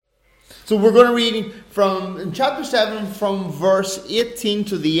So we're going to read from in chapter 7 from verse 18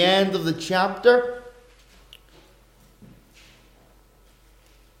 to the end of the chapter.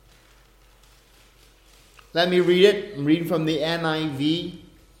 Let me read it. I'm reading from the NIV.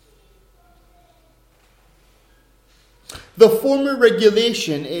 The former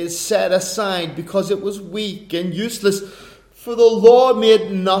regulation is set aside because it was weak and useless, for the law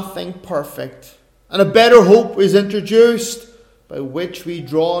made nothing perfect. And a better hope is introduced, by which we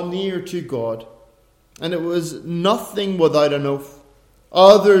draw near to God. And it was nothing without an oath.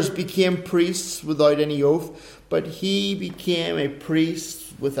 Others became priests without any oath, but he became a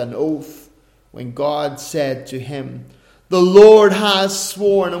priest with an oath, when God said to him, "The Lord has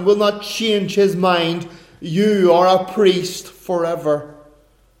sworn and will not change his mind. You are a priest forever."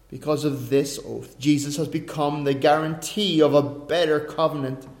 Because of this oath, Jesus has become the guarantee of a better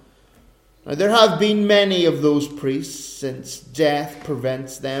covenant. Now, there have been many of those priests, since death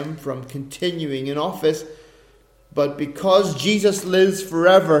prevents them from continuing in office. But because Jesus lives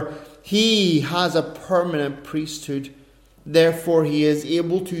forever, he has a permanent priesthood. Therefore, he is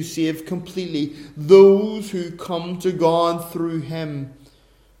able to save completely those who come to God through him,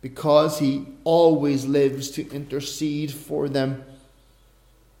 because he always lives to intercede for them.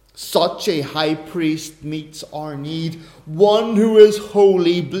 Such a high priest meets our need, one who is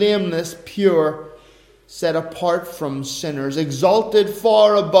holy, blameless, pure, set apart from sinners, exalted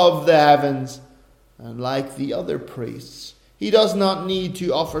far above the heavens. And like the other priests, he does not need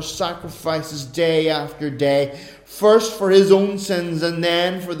to offer sacrifices day after day, first for his own sins and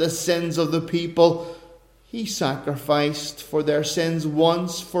then for the sins of the people. He sacrificed for their sins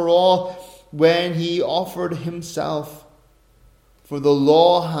once for all when he offered himself. For the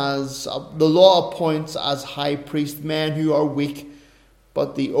law appoints as high priest men who are weak,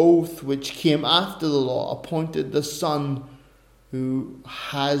 but the oath which came after the law appointed the Son who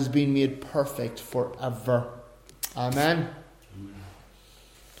has been made perfect forever. Amen.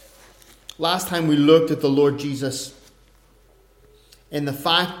 Last time we looked at the Lord Jesus in the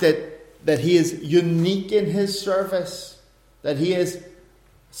fact that he is unique in his service, that he is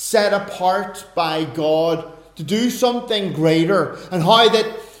set apart by God to do something greater, and how that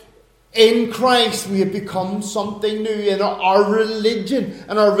in Christ we have become something new, and our religion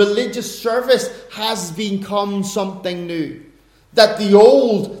and our religious service has become something new. That the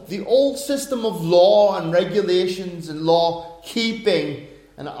old system of law and regulations and law keeping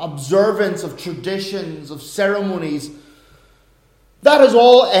and observance of traditions, of ceremonies, that has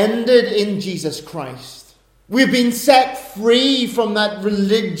all ended in Jesus Christ. We've been set free from that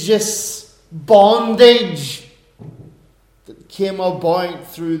religious bondage that came about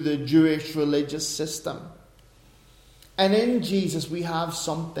through the Jewish religious system. And in Jesus we have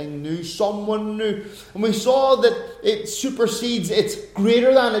something new, someone new. And we saw that it supersedes, it's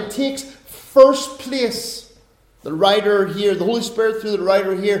greater than, it takes first place. The writer here, the Holy Spirit through the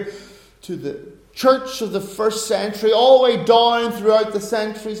writer here, to the church of the first century, all the way down throughout the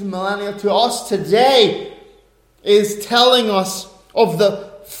centuries and millennia to us today, is telling us of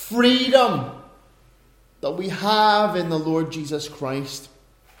the freedom that we have in the Lord Jesus Christ.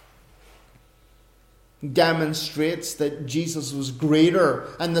 Demonstrates that Jesus was greater,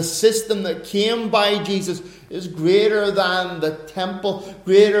 and the system that came by Jesus is greater than the temple,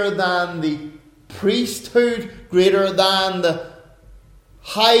 greater than the priesthood, greater than the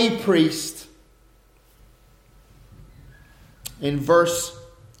high priest. In verse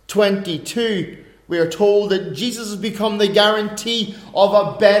 22, we are told that Jesus has become the guarantee of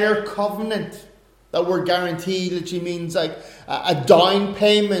a better covenant. That word guarantee literally means like a down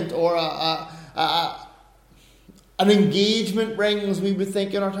payment or an engagement ring, as we would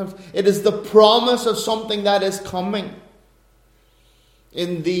think in our times. It is the promise of something that is coming.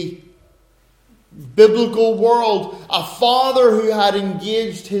 In the biblical world, a father who had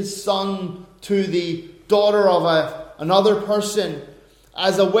engaged his son to the daughter of another person,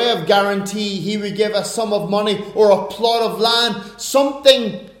 as a way of guarantee, he would give a sum of money or a plot of land,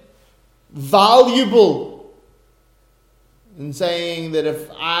 something valuable, in saying that if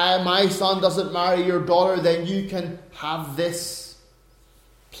my son doesn't marry your daughter, then you can have this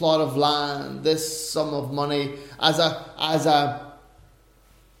plot of land, this sum of money, as a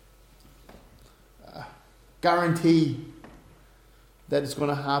guarantee that it's going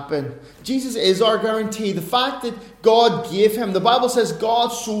to happen. Jesus is our guarantee. The fact that God gave him, the Bible says God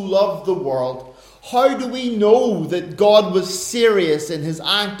so loved the world. How do we know that God was serious in his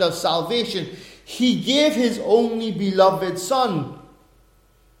act of salvation? He gave his only beloved Son.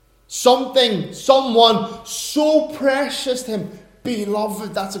 Someone so precious to him.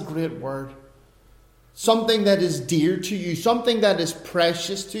 Beloved, that's a great word. something that is dear to you, something that is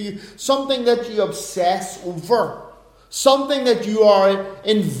precious to you, something that you obsess over, something that you are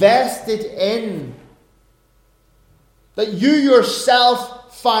invested in, that you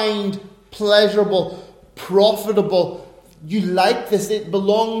yourself find pleasurable, profitable. You like this, it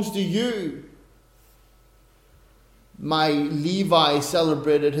belongs to you. My Levi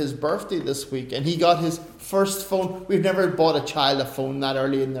celebrated his birthday this week, and he got his first phone. We've never bought a child a phone that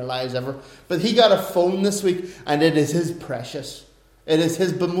early in their lives ever, but he got a phone this week, and it is his precious. It is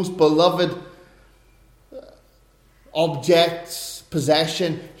his most beloved object,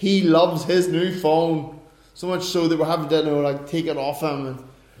 possession. He loves his new phone, so much so that we're having to take it off him.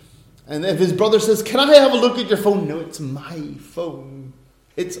 And if his brother says, "Can I have a look at your phone?" No, it's my phone.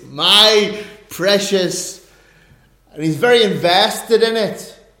 It's my precious. And he's very invested in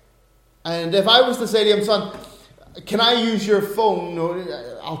it. And if I was to say to him, "Son, can I use your phone?" No,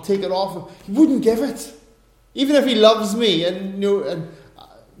 I'll take it off him. He wouldn't give it. Even if he loves me, and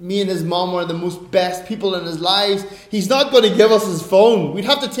me and his mom are the most best people in his lives, he's not going to give us his phone. We'd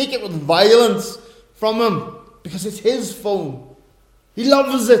have to take it with violence from him, because it's his phone. He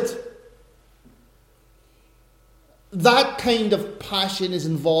loves it. That kind of passion is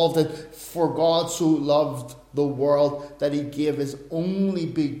involved in, "For God so loved the world that he gave his only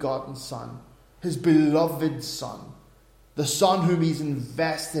begotten Son," his beloved Son, the Son whom he's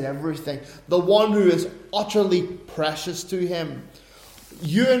invested everything, the one who is utterly precious to him.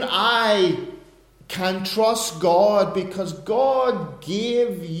 You and I can trust God because God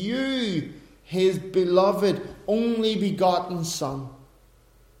gave you his beloved, only begotten Son.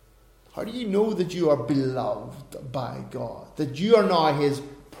 How do you know that you are beloved by God? That you are now his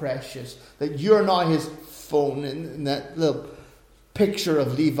precious, that you are now his phone, in that little picture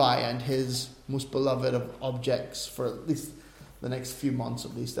of Levi and his most beloved of objects for at least the next few months,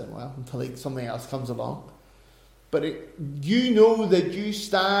 until something else comes along. But you know that you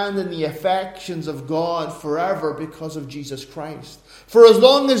stand in the affections of God forever because of Jesus Christ. For as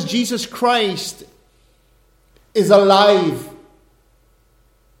long as Jesus Christ is alive,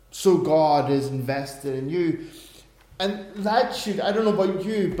 so God is invested in you. And that should, I don't know about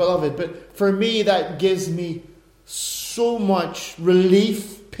you, beloved, but for me that gives me so much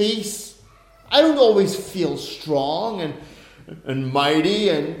relief, peace. I don't always feel strong and mighty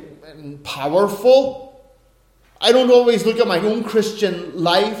and powerful. I don't always look at my own Christian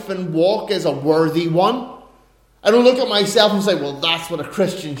life and walk as a worthy one. I don't look at myself and say, "Well, that's what a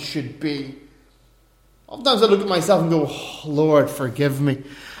Christian should be." Sometimes I look at myself and go, "Oh, Lord, forgive me.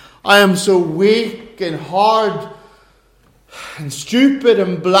 I am so weak and hard and stupid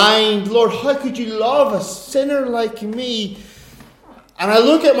and blind. Lord, how could you love a sinner like me?" And I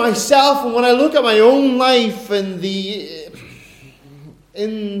look at myself, and when I look at my own life and the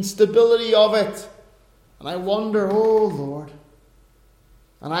instability of it, and I wonder, "Oh, Lord."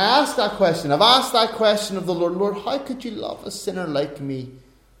 And I ask that question. I've asked that question of the Lord. "Lord, how could you love a sinner like me?"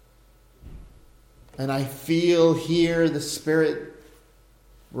 And I hear the Spirit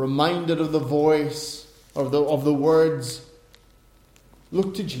reminded of the voice, of the words,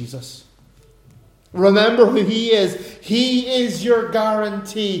 "Look to Jesus. Remember who he is. He is your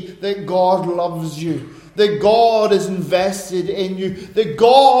guarantee that God loves you, that God is invested in you, that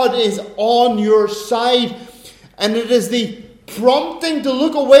God is on your side." And it is the prompting to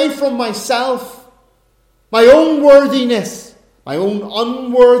look away from myself, my own worthiness, my own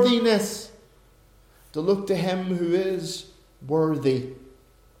unworthiness, to look to him who is worthy.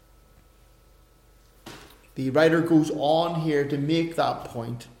 The writer goes on here to make that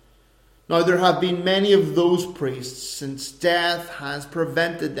point. "Now there have been many of those priests, since death has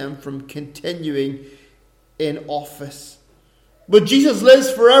prevented them from continuing in office. But Jesus lives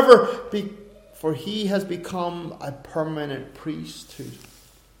forever, for he has become a permanent priesthood."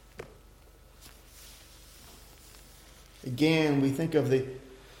 Again, we think of the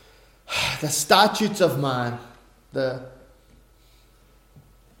statutes of man, the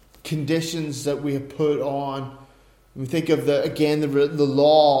conditions that we have put on. We think of the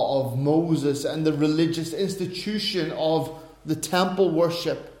law of Moses and the religious institution of the temple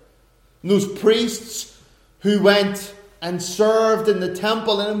worship. And those priests who went and served in the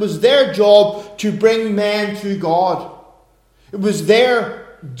temple, and it was their job to bring men to God. It was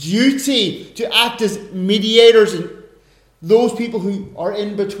their duty to act as mediators and those people who are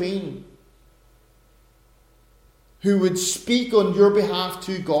in between, who would speak on your behalf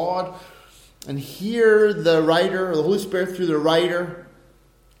to God. And here the writer, the Holy Spirit through the writer,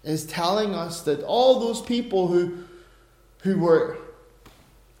 is telling us that all those people who were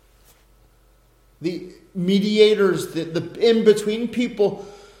the mediators, the in-between people,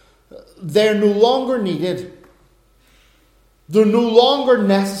 they're no longer needed. They're no longer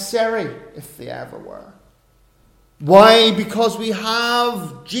necessary, if they ever were. Why? Because we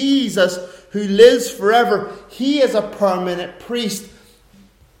have Jesus who lives forever. He is a permanent priest.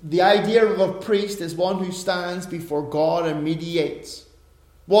 The idea of a priest is one who stands before God and mediates.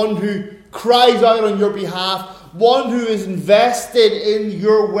 One who cries out on your behalf. One who is invested in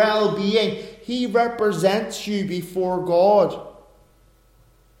your well-being. He represents you before God.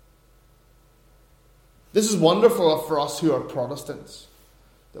 This is wonderful for us who are Protestants,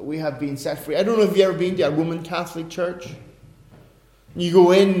 that we have been set free. I don't know if you've ever been to a Roman Catholic church. You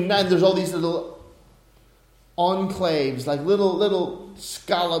go in and there's all these little enclaves, like little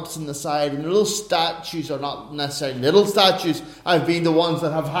scallops in the side, and little statues, are not necessarily little statues. I've been to ones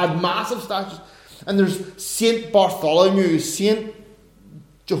that have had massive statues. And there's Saint Bartholomew, Saint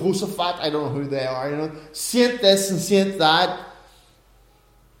Jehoshaphat, I don't know who they are, Saint this and Saint that.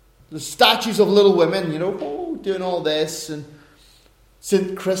 There's statues of little women, doing all this, and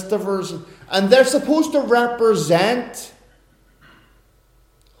St. Christopher's. And they're supposed to represent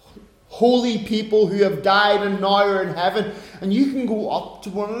holy people who have died and now are in heaven. And you can go up to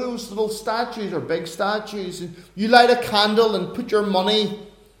one of those little statues or big statues, and you light a candle and put your money.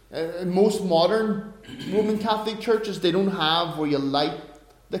 In most modern Roman Catholic churches, they don't have where you light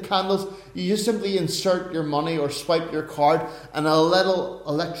the candles. You just simply insert your money or swipe your card, and a little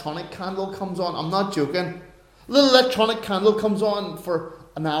electronic candle comes on. I'm not joking. A little electronic candle comes on for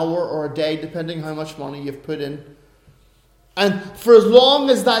an hour or a day, depending how much money you've put in. And for as long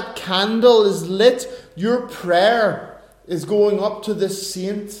as that candle is lit, your prayer is going up to this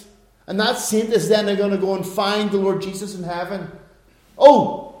saint. And that saint is then going to go and find the Lord Jesus in heaven.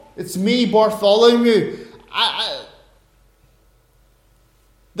 Oh, it's me, Bartholomew.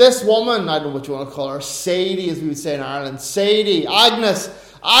 This woman, I don't know what you want to call her, Sadie, as we would say in Ireland, Sadie, Agnes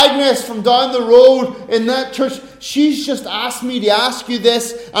from down the road in that church, she's just asked me to ask you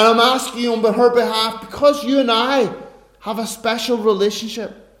this, and I'm asking you on her behalf because you and I have a special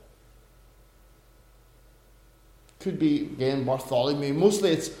relationship. Could be, again, Bartholomew.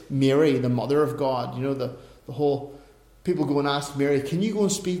 Mostly it's Mary, the mother of God. The whole, people go and ask Mary, can you go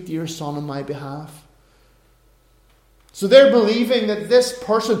and speak to your son on my behalf? So they're believing that this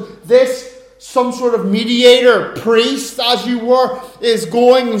person, some sort of mediator, priest, as you were, is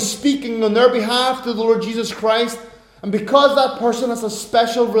going and speaking on their behalf to the Lord Jesus Christ. And because that person has a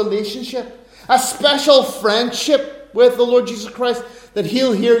special relationship, a special friendship with the Lord Jesus Christ, that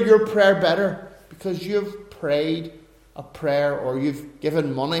he'll hear your prayer better because you've prayed a prayer or you've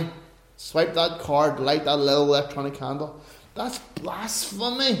given money. Swipe that card, light that little electronic candle. That's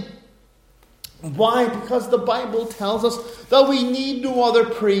blasphemy. Why? Because the Bible tells us that we need no other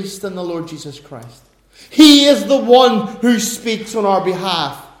priest than the Lord Jesus Christ. He is the one who speaks on our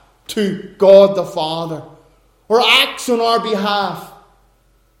behalf to God the Father, or acts on our behalf.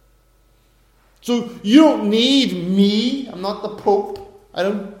 So you don't need me. I'm not the Pope. I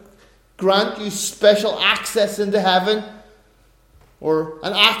don't grant you special access into heaven, or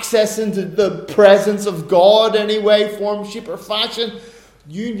an access into the presence of God any way, form, shape, or fashion.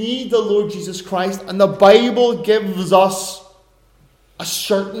 You need the Lord Jesus Christ, and the Bible gives us a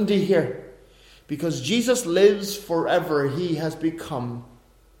certainty here. Because Jesus lives forever, he has become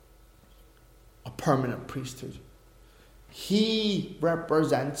a permanent priesthood. He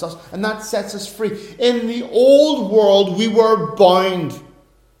represents us, and that sets us free. In the old world, we were bound.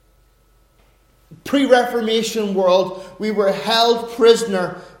 Pre-Reformation world, we were held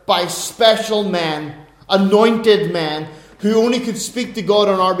prisoner by special men, anointed men, who only could speak to God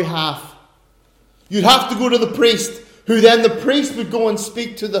on our behalf. You'd have to go to the priest, who then the priest would go and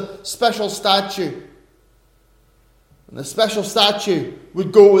speak to the special statue. And the special statue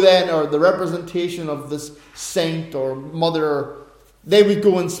would go then, or the representation of this saint or mother, they would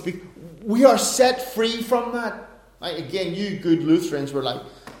go and speak. We are set free from that. Like, again, you good Lutherans were like,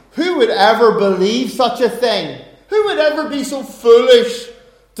 who would ever believe such a thing? Who would ever be so foolish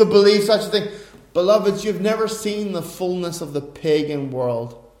to believe such a thing? Beloveds, you've never seen the fullness of the pagan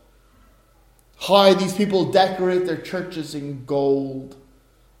world. How these people decorate their churches in gold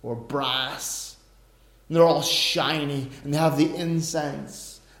or brass. And they're all shiny, and they have the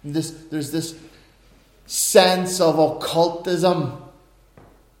incense. And there's this sense of occultism.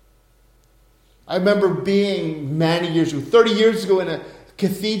 I remember being many years ago, 30 years ago, in a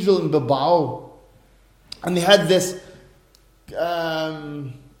cathedral in Bilbao. And they had this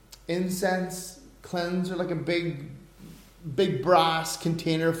incense cleanser, like a big brass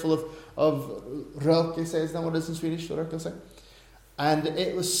container full of rökelse, is that what it is in Swedish? Rökelse? And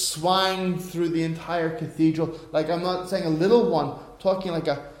it was swung through the entire cathedral. Like, I'm not saying a little one, I'm talking like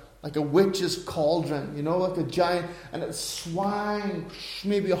a like a witch's cauldron, like a giant, and it swung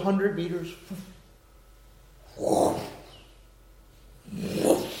maybe 100 meters.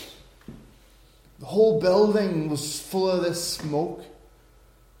 The whole building was full of this smoke.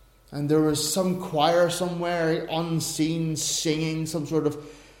 And there was some choir somewhere, unseen, singing some sort of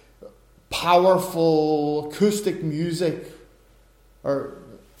powerful acoustic music or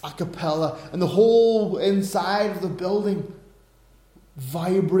a cappella. And the whole inside of the building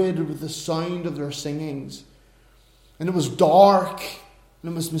vibrated with the sound of their singings. And it was dark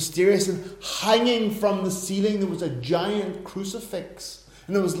and it was mysterious. And hanging from the ceiling there was a giant crucifix.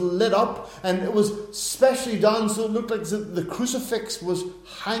 And it was lit up, and it was specially done so it looked like the crucifix was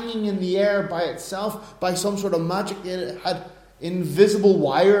hanging in the air by itself by some sort of magic. It had invisible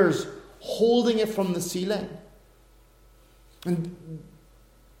wires holding it from the ceiling. And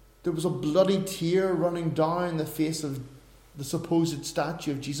there was a bloody tear running down the face of the supposed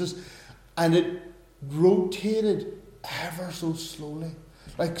statue of Jesus, and it rotated ever so slowly.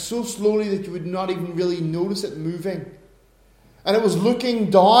 Like so slowly that you would not even really notice it moving. And it was looking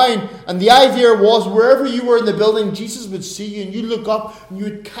down, and the idea was wherever you were in the building, Jesus would see you, and you'd look up, and you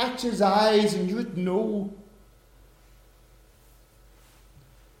would catch his eyes, and you would know.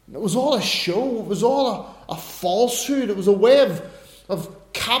 It was all a show. It was all a falsehood. It was a way of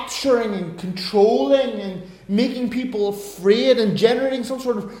capturing and controlling and making people afraid and generating some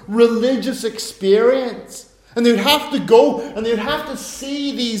sort of religious experience. And they would have to go, and they would have to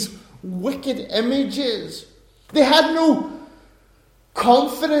see these wicked images. They had no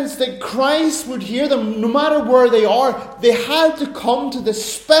confidence that Christ would hear them no matter where they are. They had to come to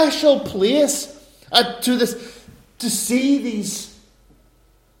this special place to see these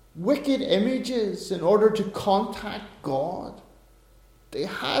wicked images in order to contact God. They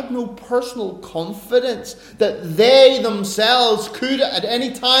had no personal confidence that they themselves could at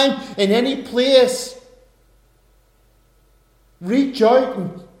any time, in any place, reach out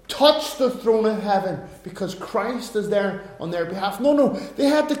and touch the throne of heaven because Christ is there on their behalf. No, they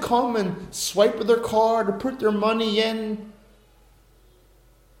had to come and swipe with their card or put their money in,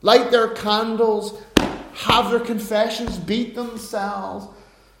 light their candles, have their confessions, beat themselves,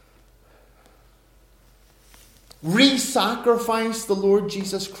 re-sacrifice the Lord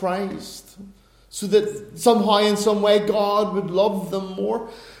Jesus Christ so that somehow in some way God would love them more.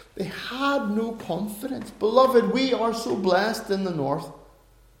 They had no confidence. Beloved, we are so blessed in the north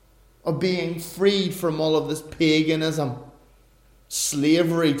of being freed from all of this paganism,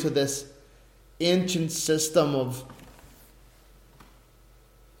 slavery to this ancient system of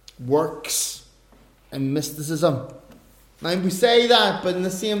works and mysticism. Now we say that, but in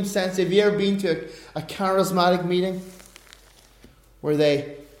the same sense, have you ever been to a charismatic meeting where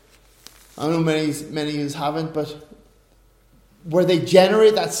I don't know many of you haven't, but where they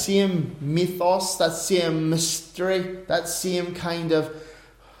generate that same mythos, that same mystery, that same kind of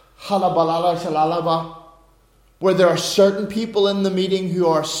halabalala shalalaba, where there are certain people in the meeting who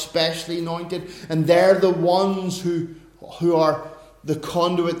are specially anointed, and they're the ones who are the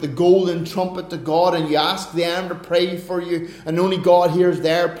conduit, the golden trumpet to God, and you ask them to pray for you, and only God hears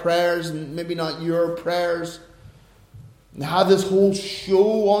their prayers and maybe not your prayers. And have this whole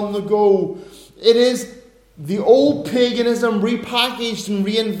show on the go. It is the old paganism repackaged and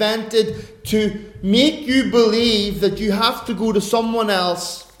reinvented to make you believe that you have to go to someone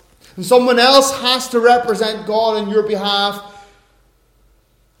else, and someone else has to represent God on your behalf.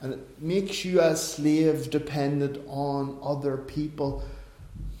 And it makes you a slave dependent on other people,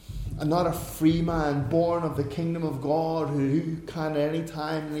 and not a free man born of the kingdom of God who can at any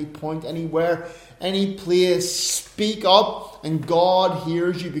time, any point, anywhere, any place speak up, and God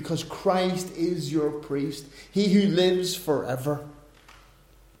hears you because Christ is your priest, he who lives forever.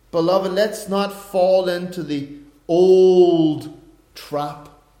 Beloved, let's not fall into the old trap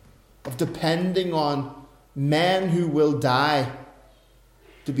of depending on men who will die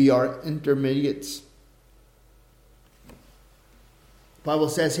to be our intermediates. The Bible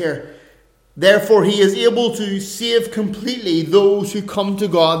says here, therefore he is able to save completely those who come to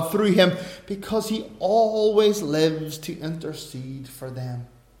God through him, because he always lives to intercede for them.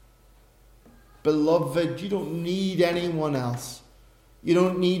 Beloved, you don't need anyone else. You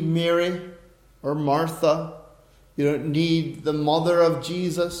don't need Mary or Martha. You don't need the mother of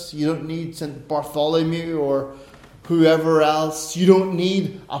Jesus. You don't need St. Bartholomew or whoever else. You don't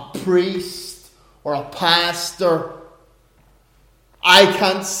need a priest or a pastor. I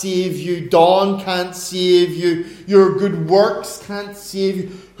can't save you. Dawn can't save you. Your good works can't save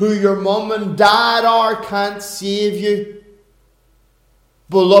you. Who your mum and dad are can't save you.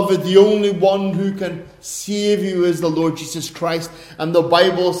 Beloved, the only one who can save you is the Lord Jesus Christ. And the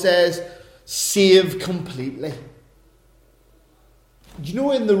Bible says, save completely. Do you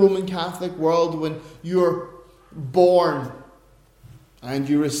know in the Roman Catholic world, when you're born and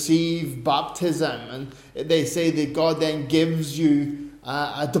you receive baptism, and they say that God then gives you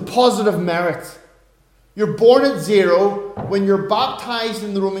a deposit of merit. You're born at 0. When you're baptized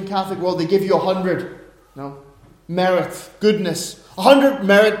in the Roman Catholic world, they give you 100. No? Merit, goodness. 100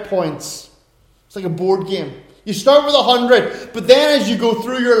 merit points. It's like a board game. You start with 100, but then as you go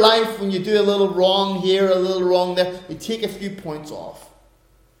through your life, when you do a little wrong here, a little wrong there, they take a few points off.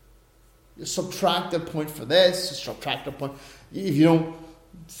 You subtract a point for this, you subtract a point. If you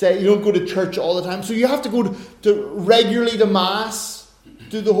don't go to church all the time, so you have to go to regularly to Mass,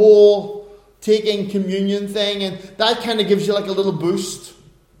 do the whole taking communion thing, and that kind of gives you like a little boost.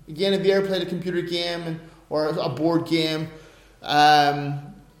 Again, if you ever played a computer game or a board game,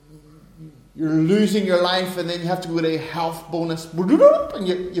 you're losing your life, and then you have to go to a health bonus, and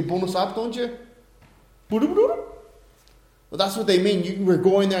you bonus up, don't you? Well, that's what they mean. We're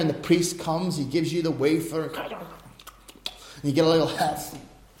going there, and the priest comes, he gives you the wafer, and you get a little health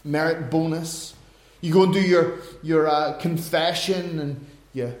merit bonus. You go and do your confession, and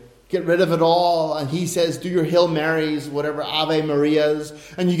you get rid of it all, and he says, do your Hail Marys, whatever, Ave Marias,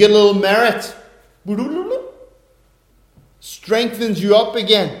 and you get a little merit. Strengthens you up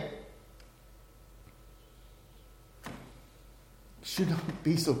again. Should not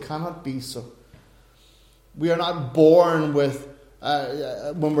be so, cannot be so. We are not born with,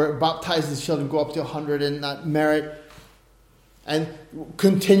 when we're baptized as children, go up to 100 in that merit, and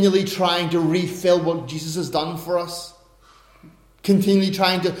continually trying to refill what Jesus has done for us. Continually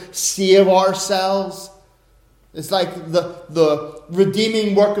trying to save ourselves. It's like the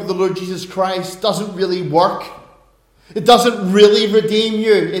redeeming work of the Lord Jesus Christ doesn't really work. It doesn't really redeem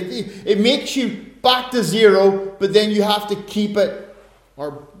you. It makes you back to 0, but then you have to keep it.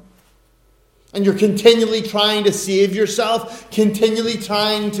 And you're continually trying to save yourself, continually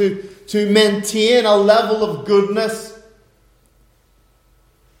trying to maintain a level of goodness.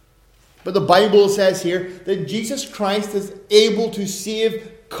 But the Bible says here that Jesus Christ is able to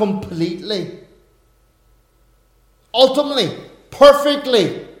save completely. Ultimately,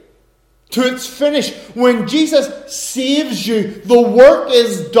 perfectly. To its finish. When Jesus saves you, the work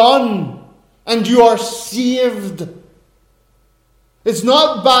is done. And you are saved. It's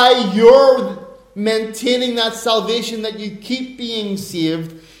not by your maintaining that salvation that you keep being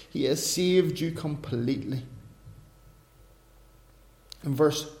saved. He has saved you completely. In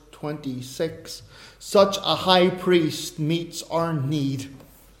verse 26, such a high priest meets our need.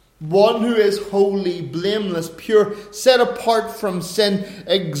 One who is holy, blameless, pure, set apart from sin,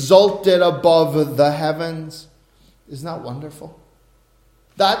 exalted above the heavens. Isn't that wonderful?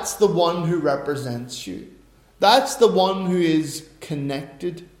 That's the one who represents you. That's the one who is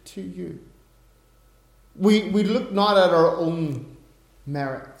connected to you. We look not at our own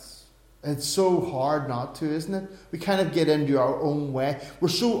merits. It's so hard not to, isn't it? We kind of get into our own way. We're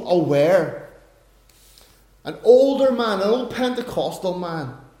so aware. An older man, an old Pentecostal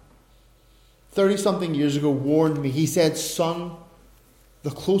man, 30-something years ago warned me. He said, son, the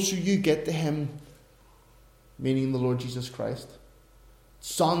closer you get to him, meaning the Lord Jesus Christ.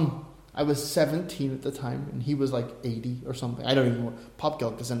 Son, I was 17 at the time, and he was like 80 or something. I don't even know. Pop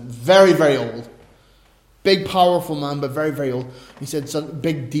Gilkison, very, very old. Big, powerful man, but very, very old. He said, son,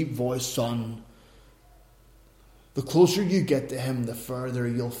 big, deep voice, son, the closer you get to him, the further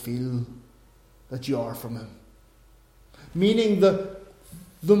you'll feel that you are from him. Meaning the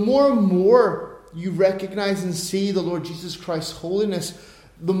more and more you recognize and see the Lord Jesus Christ's holiness,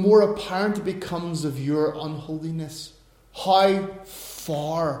 the more apparent it becomes of your unholiness. How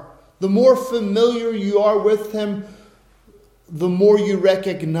far. The more familiar you are with him, the more you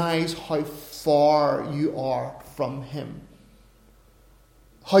recognize how far you are from him.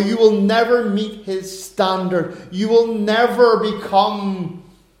 How you will never meet his standard. You will never become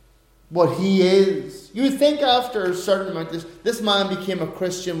what he is. You would think after a certain amount, this man became a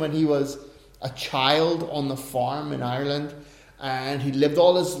Christian when he was a child on the farm in Ireland, and he lived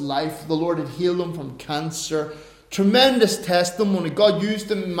all his life. The Lord had healed him from cancer. Tremendous testimony. God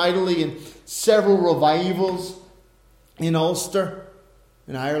used him mightily in several revivals in Ulster,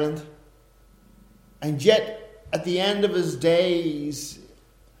 in Ireland. And yet, at the end of his days,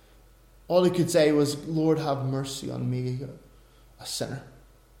 all he could say was, Lord, have mercy on me, a sinner.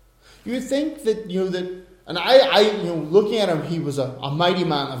 You would think that, and I looking at him, he was a mighty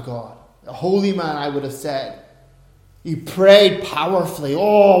man of God. A holy man, I would have said. He prayed powerfully.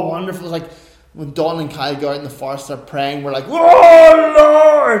 Oh, wonderful. It's like when Don and Kyle go out in the forest, they're praying. We're like, oh,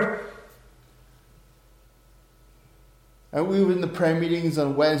 Lord. And we were in the prayer meetings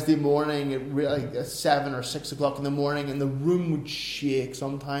on Wednesday morning at 7 or 6 o'clock in the morning, and the room would shake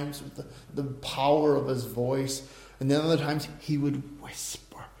sometimes with the power of his voice. And then other times he would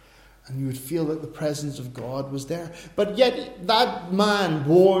whisper, and you would feel that the presence of God was there. But yet that man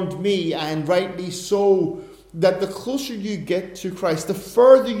warned me, and rightly so, that the closer you get to Christ, the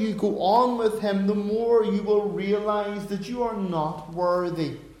further you go on with him, the more you will realize that you are not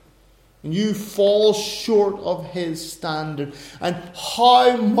worthy. And you fall short of his standard. And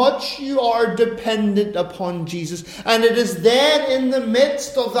how much you are dependent upon Jesus. And it is then in the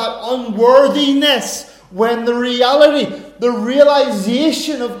midst of that unworthiness when the reality, the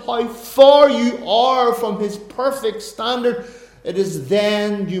realization of how far you are from his perfect standard, it is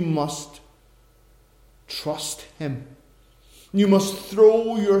then you must trust him. You must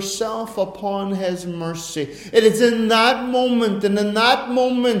throw yourself upon his mercy. It is in that moment, and in that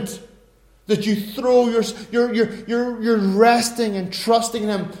moment, that you throw you're resting and trusting in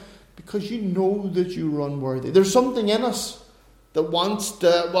him, because you know that you are unworthy. There's something in us that wants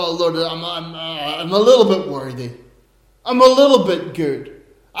to, well, Lord, I'm a little bit worthy. I'm a little bit good.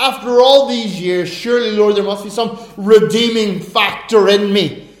 After all these years, surely, Lord, there must be some redeeming factor in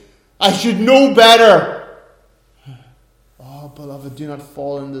me. I should know better. Oh, beloved, do not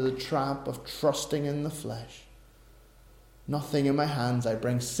fall into the trap of trusting in the flesh. Nothing in my hands I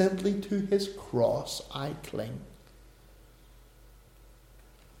bring, simply to his cross I cling.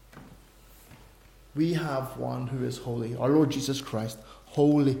 We have one who is holy, our Lord Jesus Christ,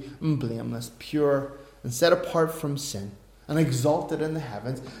 holy and blameless, pure and set apart from sin, and exalted in the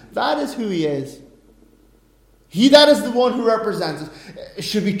heavens. That is who he is. That is the one who represents us.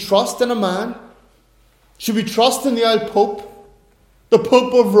 Should we trust in a man? Should we trust in the old Pope? The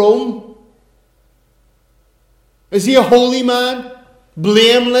Pope of Rome? Is he a holy man?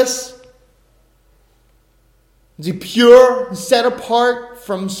 Blameless? Is he pure and set apart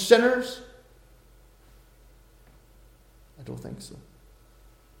from sinners? I don't think so.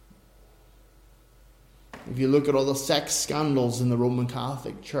 If you look at all the sex scandals in the Roman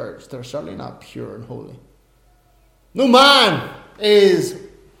Catholic Church, they're certainly not pure and holy. No man is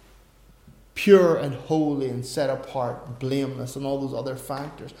pure and holy and set apart, blameless, and all those other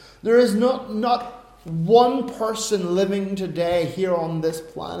factors. There is not one person living today here on this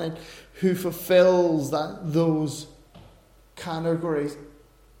planet who fulfills those categories.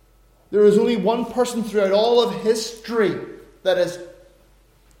 There is only one person throughout all of history that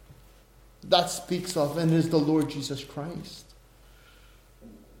speaks of, and it is the Lord Jesus Christ.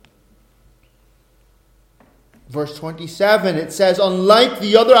 Verse 27, it says, unlike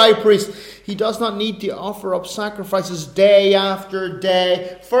the other high priest, he does not need to offer up sacrifices day after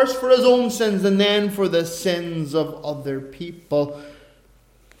day, first for his own sins and then for the sins of other people.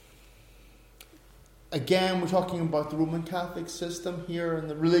 Again, we're talking about the Roman Catholic system here and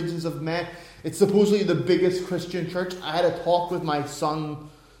the religions of men. It's supposedly the biggest Christian church. I had a talk with my son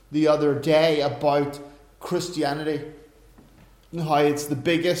the other day about Christianity and how it's the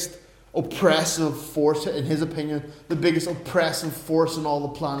biggest oppressive force, in his opinion, the biggest oppressive force on all the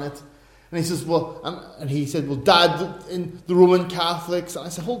planet. And he says, well, Dad, in the Roman Catholics. And I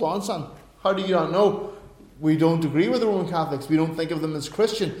said, hold on, son. How do you not know? We don't agree with the Roman Catholics. We don't think of them as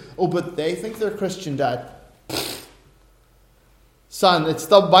Christian. Oh, but they think they're Christian, Dad. Son, it's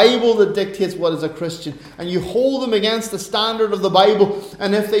the Bible that dictates what is a Christian. And you hold them against the standard of the Bible.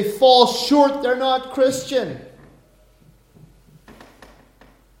 And if they fall short, they're not Christian.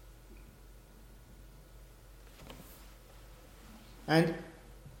 And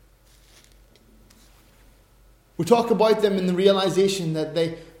we talk about them in the realization that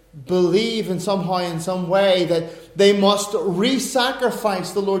they believe in some way that they must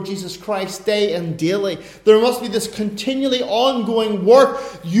re-sacrifice the Lord Jesus Christ day and daily. There must be this continually ongoing work.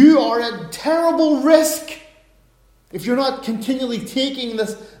 You are at terrible risk if you're not continually taking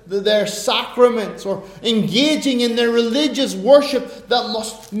their sacraments or engaging in their religious worship that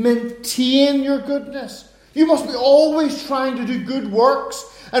must maintain your goodness. You must be always trying to do good works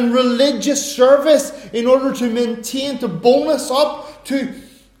and religious service in order to maintain, to bonus up, to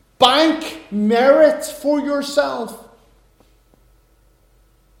bank merit for yourself.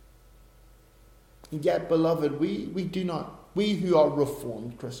 And yet, beloved, we who are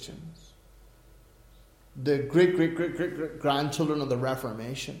Reformed Christians, the great grandchildren of the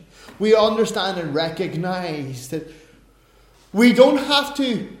Reformation, we understand and recognize that we don't have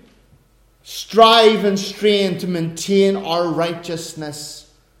to strive and strain to maintain our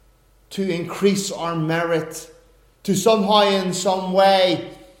righteousness, to increase our merit, to somehow in some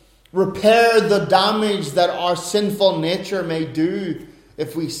way repair the damage that our sinful nature may do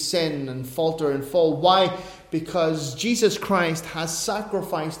if we sin and falter and fall. Why? Because Jesus Christ has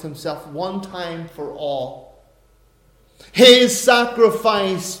sacrificed himself one time for all. His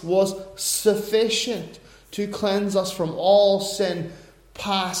sacrifice was sufficient to cleanse us from all sin,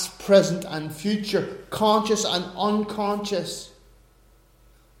 past, present, and future, conscious and unconscious.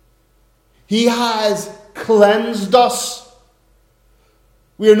 He has cleansed us.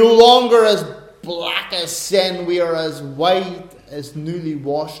 We are no longer as black as sin. We are as white as newly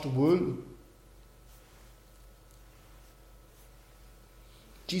washed wool.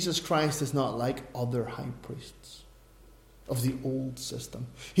 Jesus Christ is not like other high priests of the old system.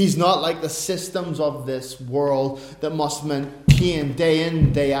 He's not like the systems of this world that must maintain day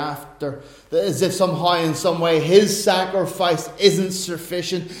in, day after. As if somehow, in some way, his sacrifice isn't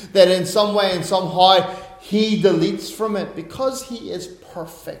sufficient. That in some way and somehow he deletes from it. Because he is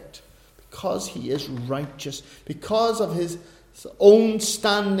perfect. Because he is righteous. Because of his own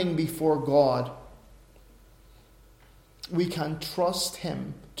standing before God. We can trust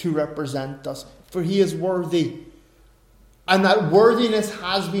him to represent us. For he is worthy. And that worthiness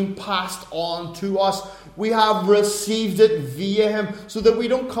has been passed on to us. We have received it via him, so that we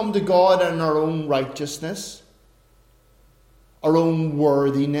don't come to God in our own righteousness, our own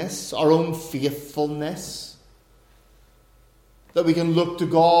worthiness, our own faithfulness. That we can look to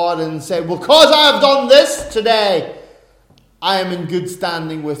God and say, well, because I have done this today, I am in good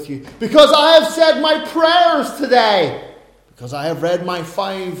standing with you. Because I have said my prayers today, because I have read my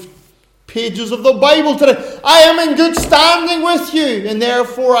 5 pages of the Bible today, I am in good standing with you, and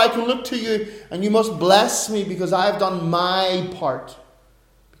therefore I can look to you, and you must bless me because I have done my part,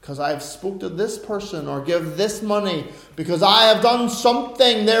 because I have spoke to this person or give this money, because I have done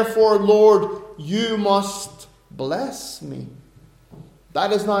something. Therefore, Lord, you must bless me.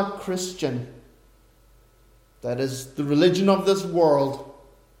 That is not Christian. That is the religion of this world.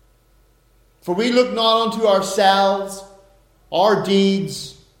 For we look not unto ourselves, our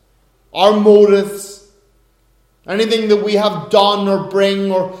deeds, our motives, anything that we have done or bring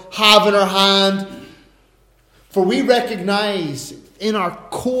or have in our hand. For we recognize in our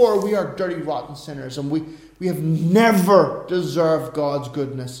core we are dirty, rotten sinners, and we have never deserved God's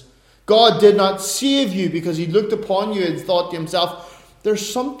goodness. God did not save you because he looked upon you and thought to himself, there's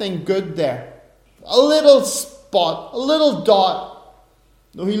something good there. A little spot, a little dot.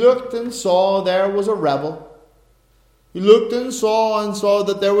 No, he looked and saw there was a rebel. He looked and saw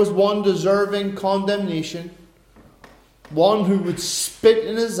that there was one deserving condemnation. One who would spit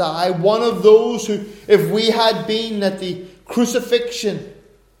in his eye. One of those who, if we had been at the crucifixion,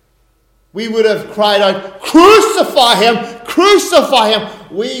 we would have cried out, crucify him! Crucify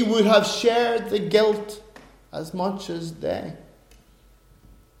him! We would have shared the guilt as much as they.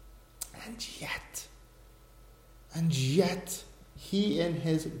 And yet, he in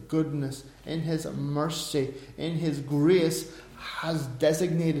his goodness, in his mercy, in his grace, has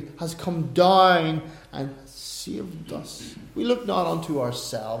designated, has come down and saved us. We look not unto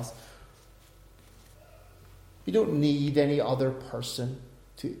ourselves. We don't need any other person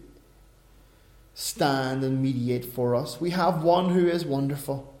to stand and mediate for us. We have one who is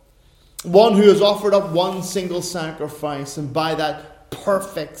wonderful. One who has offered up one single sacrifice, and by that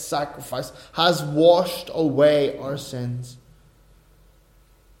perfect sacrifice has washed away our sins.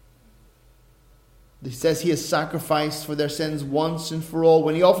 He says he has sacrificed for their sins once and for all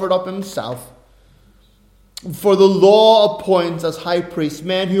when he offered up himself. For the law appoints as high priests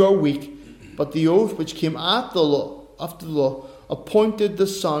men who are weak, but the oath which came after the law appointed the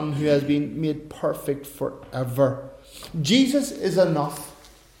Son who has been made perfect forever. Jesus is enough.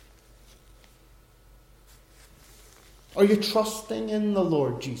 Are you trusting in the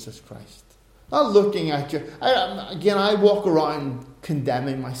Lord Jesus Christ? Not looking at you. I walk around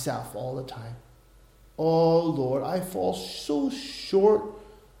condemning myself all the time. Oh Lord, I fall so short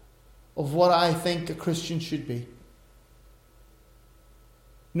of what I think a Christian should be.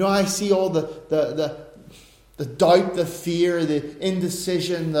 You know, I see all the doubt, the fear, the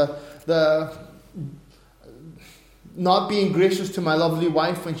indecision, the not being gracious to my lovely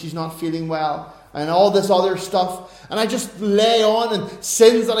wife when she's not feeling well, and all this other stuff. And I just lay on, and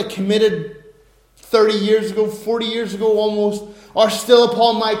sins that I committed 30 years ago, 40 years ago almost, are still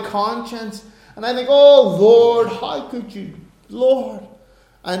upon my conscience. And I think, oh Lord, how could you, Lord?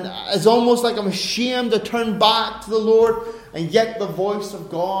 And it's almost like I'm ashamed to turn back to the Lord. And yet the voice of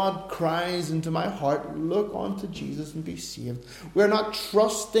God cries into my heart, look unto Jesus and be saved. We're not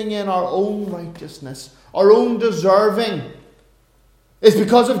trusting in our own righteousness, our own deserving. It's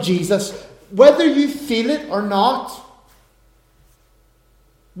because of Jesus. Whether you feel it or not,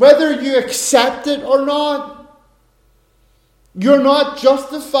 whether you accept it or not, You're not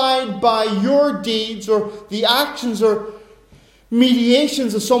justified by your deeds or the actions or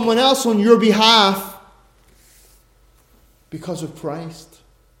mediations of someone else on your behalf because of Christ.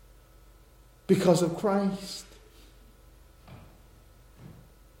 Because of Christ.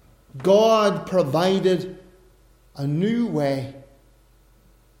 God provided a new way.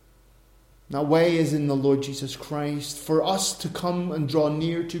 That way is in the Lord Jesus Christ for us to come and draw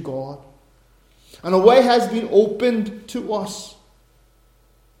near to God. And a way has been opened to us.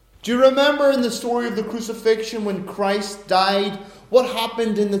 Do you remember in the story of the crucifixion when Christ died, what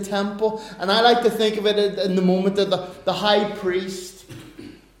happened in the temple? And I like to think of it in the moment that the high priest,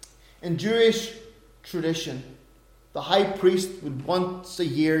 in Jewish tradition, the high priest would once a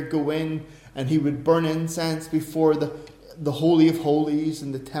year go in and he would burn incense before the Holy of Holies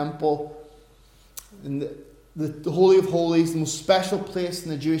in the temple. And the Holy of Holies, the most special place in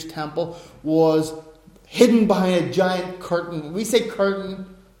the Jewish temple, was hidden behind a giant curtain. We say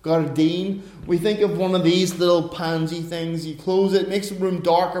curtain, gardine. We think of one of these little pansy things. You close it, makes the room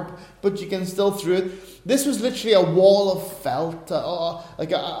darker, but you can still through it. This was literally a wall of felt,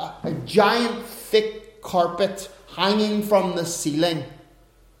 like a giant thick carpet hanging from the ceiling.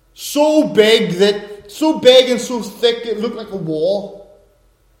 So big and so thick it looked like a wall.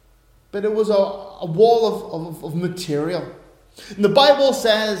 But it was a wall of material. And the Bible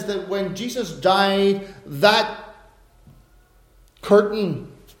says that when Jesus died, that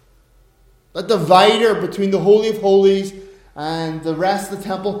curtain, that divider between the Holy of Holies and the rest of the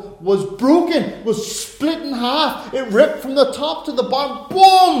temple was broken, was split in half. It ripped from the top to the bottom.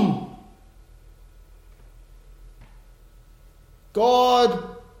 Boom!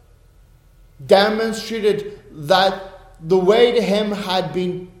 God demonstrated that the way to him had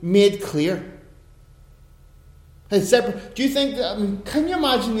been made clear. It's separate. Do you think that, can you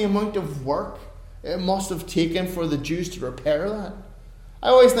imagine the amount of work it must have taken for the Jews to repair that? I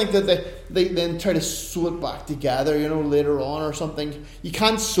always think that they then try to sew it back together, later on or something. You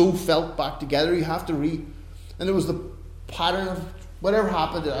can't sew felt back together. You have to and it was the pattern of whatever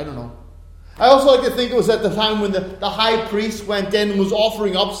happened. I don't know. I also like to think it was at the time when the high priest went in and was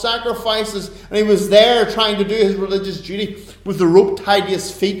offering up sacrifices, and he was there trying to do his religious duty with the rope tied to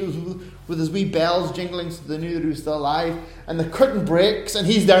his feet, with his wee bells jingling so they knew that he was still alive. And the curtain breaks, and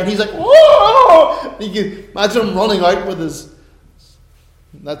he's there, and he's like, whoa! You can imagine him running out with his...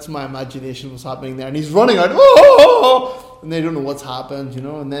 That's my imagination was happening there. And he's running out, whoa! And they don't know what's happened,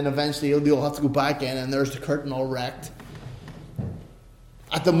 and then eventually they'll have to go back in, and there's the curtain all wrecked.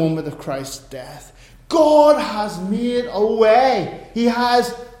 At the moment of Christ's death, God has made a way. He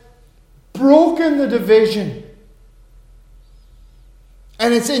has broken the division.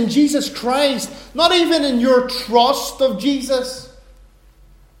 And it's in Jesus Christ, not even in your trust of Jesus.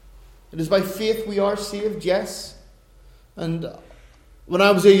 It is by faith we are saved, yes. And when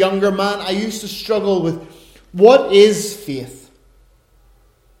I was a younger man, I used to struggle with what is faith?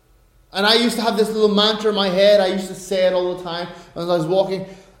 And I used to have this little mantra in my head. I used to say it all the time as I was walking.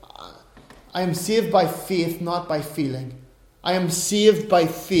 I am saved by faith, not by feeling. I am saved by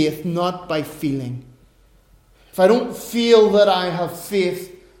faith, not by feeling. If I don't feel that I have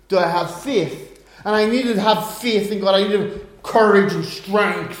faith, do I have faith? And I needed to have faith in God. I needed courage and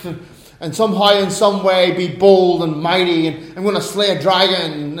strength and somehow in some way be bold and mighty and I'm going to slay a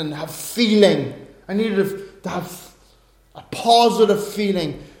dragon and have feeling. I needed to have a positive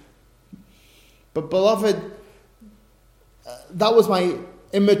feeling. But beloved, that was my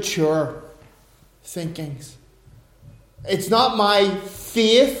immature thinkings. It's not my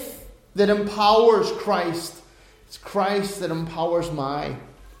faith that empowers Christ. It's Christ that empowers my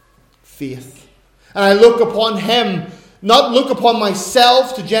faith. And I look upon him, not look upon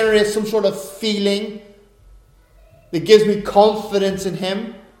myself to generate some sort of feeling that gives me confidence in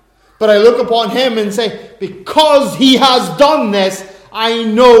him. But I look upon him and say, because he has done this, I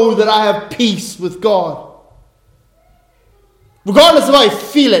know that I have peace with God. Regardless if I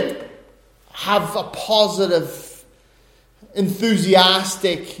feel it, have a positive,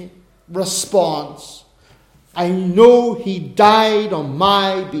 enthusiastic response. I know he died on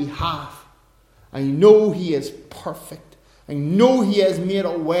my behalf. I know he is perfect. I know he has made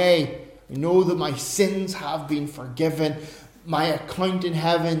a way. I know that my sins have been forgiven. My account in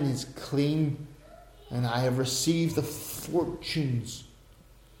heaven is clean. And I have received the fortunes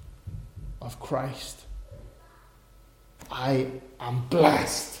of Christ. I am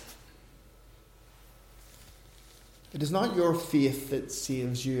blessed. It is not your faith that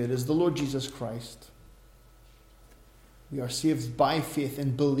saves you. It is the Lord Jesus Christ. We are saved by faith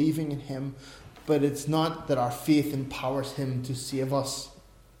in believing in him. But it's not that our faith empowers him to save us.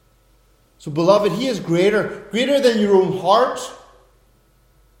 So beloved, He is greater than your own heart,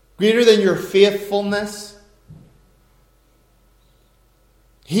 greater than your faithfulness.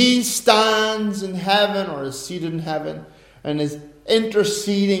 He stands in heaven, or is seated in heaven, and is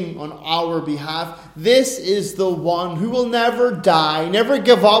interceding on our behalf. This is the one who will never die, never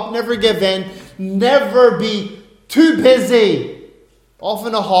give up, never give in, never be too busy, off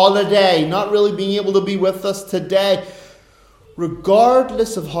on a holiday, not really being able to be with us today.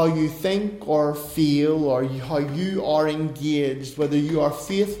 Regardless of how you think or feel, or how you are engaged, whether you are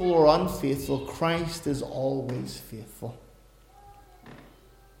faithful or unfaithful, Christ is always faithful.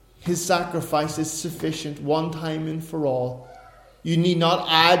 His sacrifice is sufficient one time and for all. You need not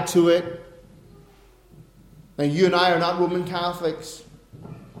add to it. Now, you and I are not Roman Catholics.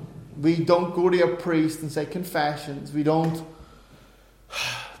 We don't go to a priest and say confessions. We don't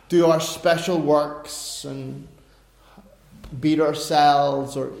do our special works and beat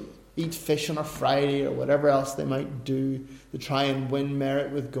ourselves or eat fish on a Friday or whatever else they might do to try and win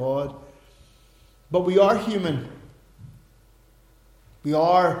merit with God. But we are human. We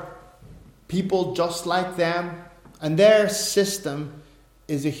are people just like them. And their system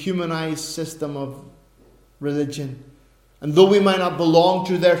is a humanized system of religion. And though we might not belong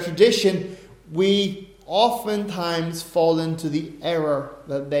to their tradition, we oftentimes fall into the error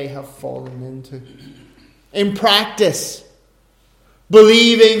that they have fallen into. In practice,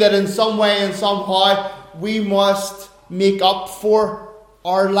 believing that in some way and somehow we must make up for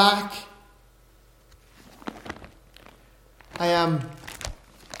our lack. I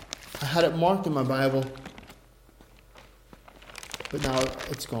had it marked in my Bible, but now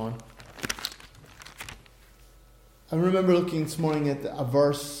it's gone. I remember looking this morning at a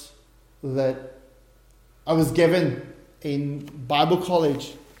verse that I was given in Bible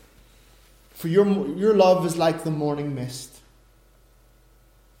college. For your love is like the morning mist.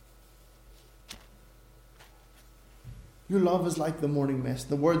 Your love is like the morning mist.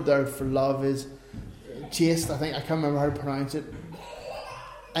 The word there for love is chaste, I think. I can't remember how to pronounce it.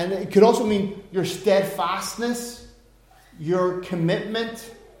 And it could also mean your steadfastness, your commitment.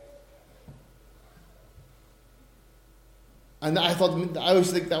 And I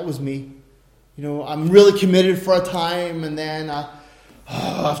always think that was me. You know, I'm really committed for a time, and then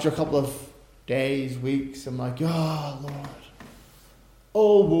after a couple of days, weeks, I'm like, oh, Lord,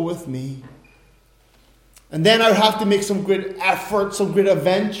 oh, woe with me. And then I would have to make some great effort, some great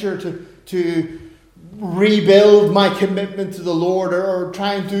adventure to rebuild my commitment to the Lord, or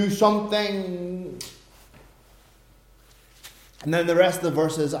try and do something. And then the rest of the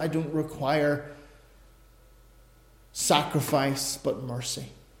verse is, I don't require sacrifice but mercy.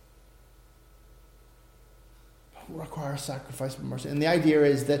 I don't require sacrifice but mercy. And the idea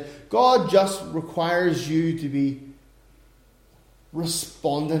is that God just requires you to be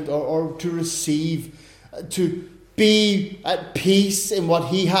respondent or to receive, to be at peace in what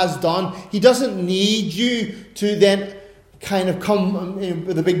He has done. He doesn't need you to then kind of come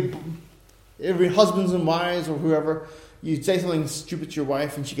with a big, every husbands and wives or whoever, you say something stupid to your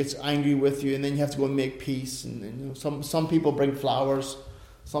wife and she gets angry with you, and then you have to go and make peace. And you know, some people bring flowers.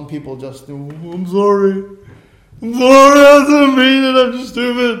 Some people just, oh, I'm sorry, I didn't mean it, I'm just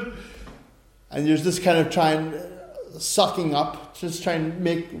stupid. And you're just kind of sucking up, just trying to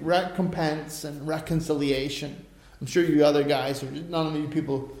make recompense and reconciliation. I'm sure you other guys, none of you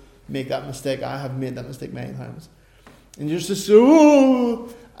people make that mistake. I have made that mistake many times. And you're just,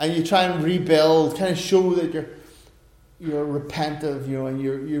 and you try and rebuild, kind of show that you're repentant, you know, and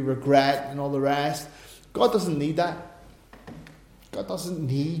you regret and all the rest. God doesn't need that. God doesn't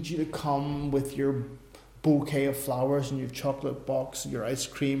need you to come with your bouquet of flowers and your chocolate box and your ice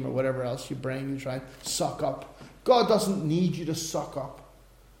cream or whatever else you bring and try and suck up. God doesn't need you to suck up.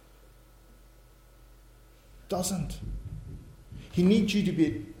 Doesn't. He needs you to be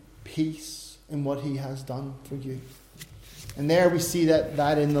at peace in what He has done for you. And there we see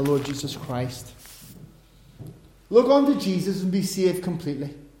that in the Lord Jesus Christ. Look unto Jesus and be saved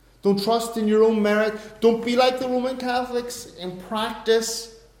completely. Don't trust in your own merit. Don't be like the Roman Catholics in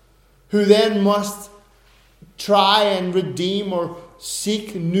practice, who then must try and redeem or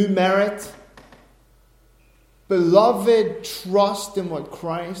seek new merit. Beloved, trust in what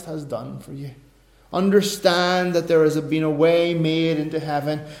Christ has done for you. Understand that there has been a way made into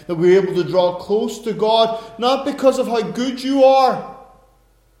heaven, that we're able to draw close to God, not because of how good you are,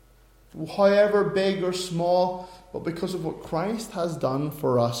 however big or small, but because of what Christ has done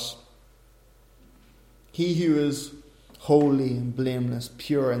for us. He who is holy and blameless,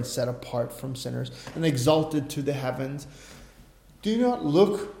 pure and set apart from sinners, and exalted to the heavens. Do not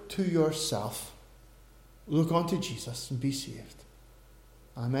look to yourself. Look unto Jesus and be saved.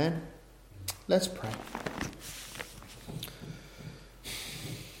 Amen. Let's pray.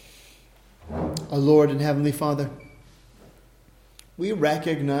 Our Lord and Heavenly Father, we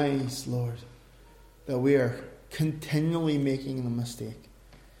recognize, Lord, that we are continually making the mistake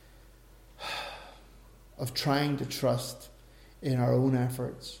of trying to trust in our own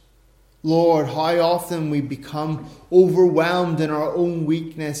efforts. Lord, how often we become overwhelmed in our own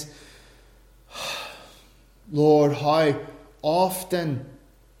weakness. Lord, how often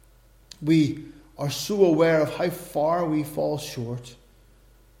we are so aware of how far we fall short.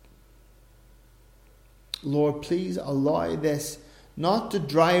 Lord, please allow this not to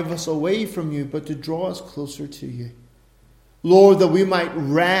drive us away from you, but to draw us closer to you. Lord, that we might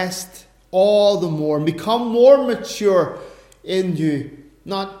rest all the more and become more mature in you,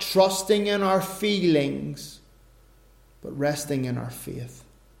 not trusting in our feelings, but resting in our faith.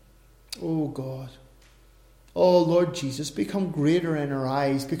 Oh God. Oh Lord Jesus, become greater in our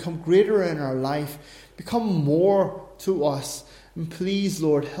eyes, become greater in our life, become more to us. And please,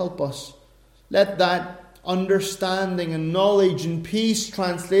 Lord, help us. Let that understanding and knowledge and peace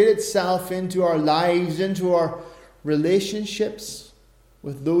translate itself into our lives, into our relationships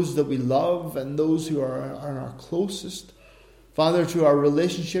with those that we love and those who are our closest. Father, to our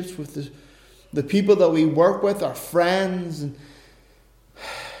relationships with the people that we work with, our friends,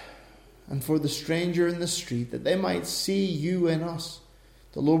 and for the stranger in the street, that they might see you in us.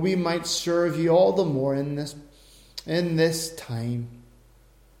 That, Lord, we might serve you all the more in this time.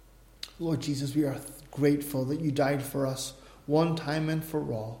 Lord Jesus, we are grateful that you died for us one time and for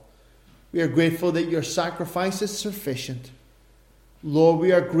all. We are grateful that your sacrifice is sufficient. Lord,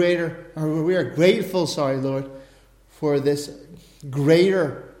 we are grateful, Lord, for this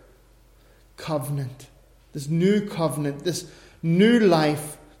greater covenant, this new covenant, this new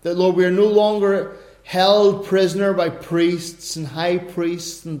life, that, Lord, we are no longer held prisoner by priests and high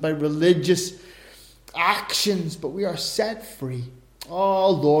priests and by religious actions, but we are set free. Oh,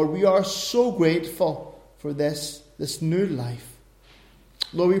 Lord, we are so grateful for this new life.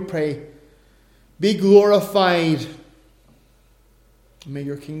 Lord, we pray, be glorified. May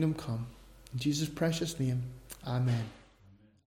your kingdom come. In Jesus' precious name, amen.